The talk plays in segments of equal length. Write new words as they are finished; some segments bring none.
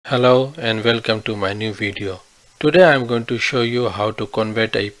Hello and welcome to my new video. Today I am going to show you how to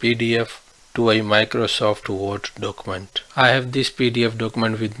convert a PDF to a Microsoft Word document. I have this PDF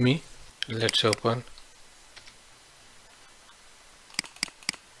document with me. Let's open.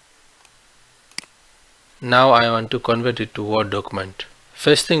 Now I want to convert it to Word document.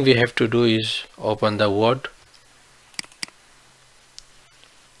 First thing we have to do is open the Word.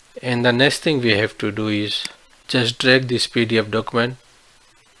 And the next thing we have to do is just drag this PDF document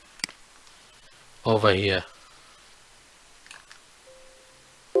over here.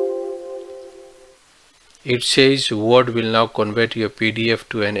 It says Word will now convert your PDF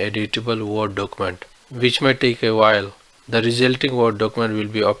to an editable Word document, which may take a while. The resulting Word document will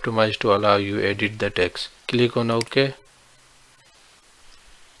be optimized to allow you to edit the text. Click on OK.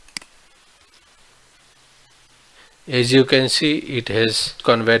 As you can see, it has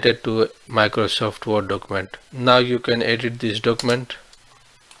converted to a Microsoft Word document. Now you can edit this document.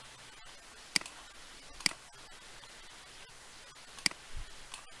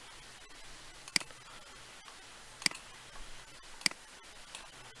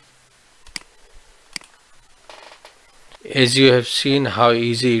 As you have seen how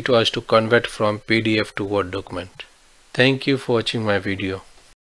easy it was to convert from PDF to Word document. Thank you for watching my video.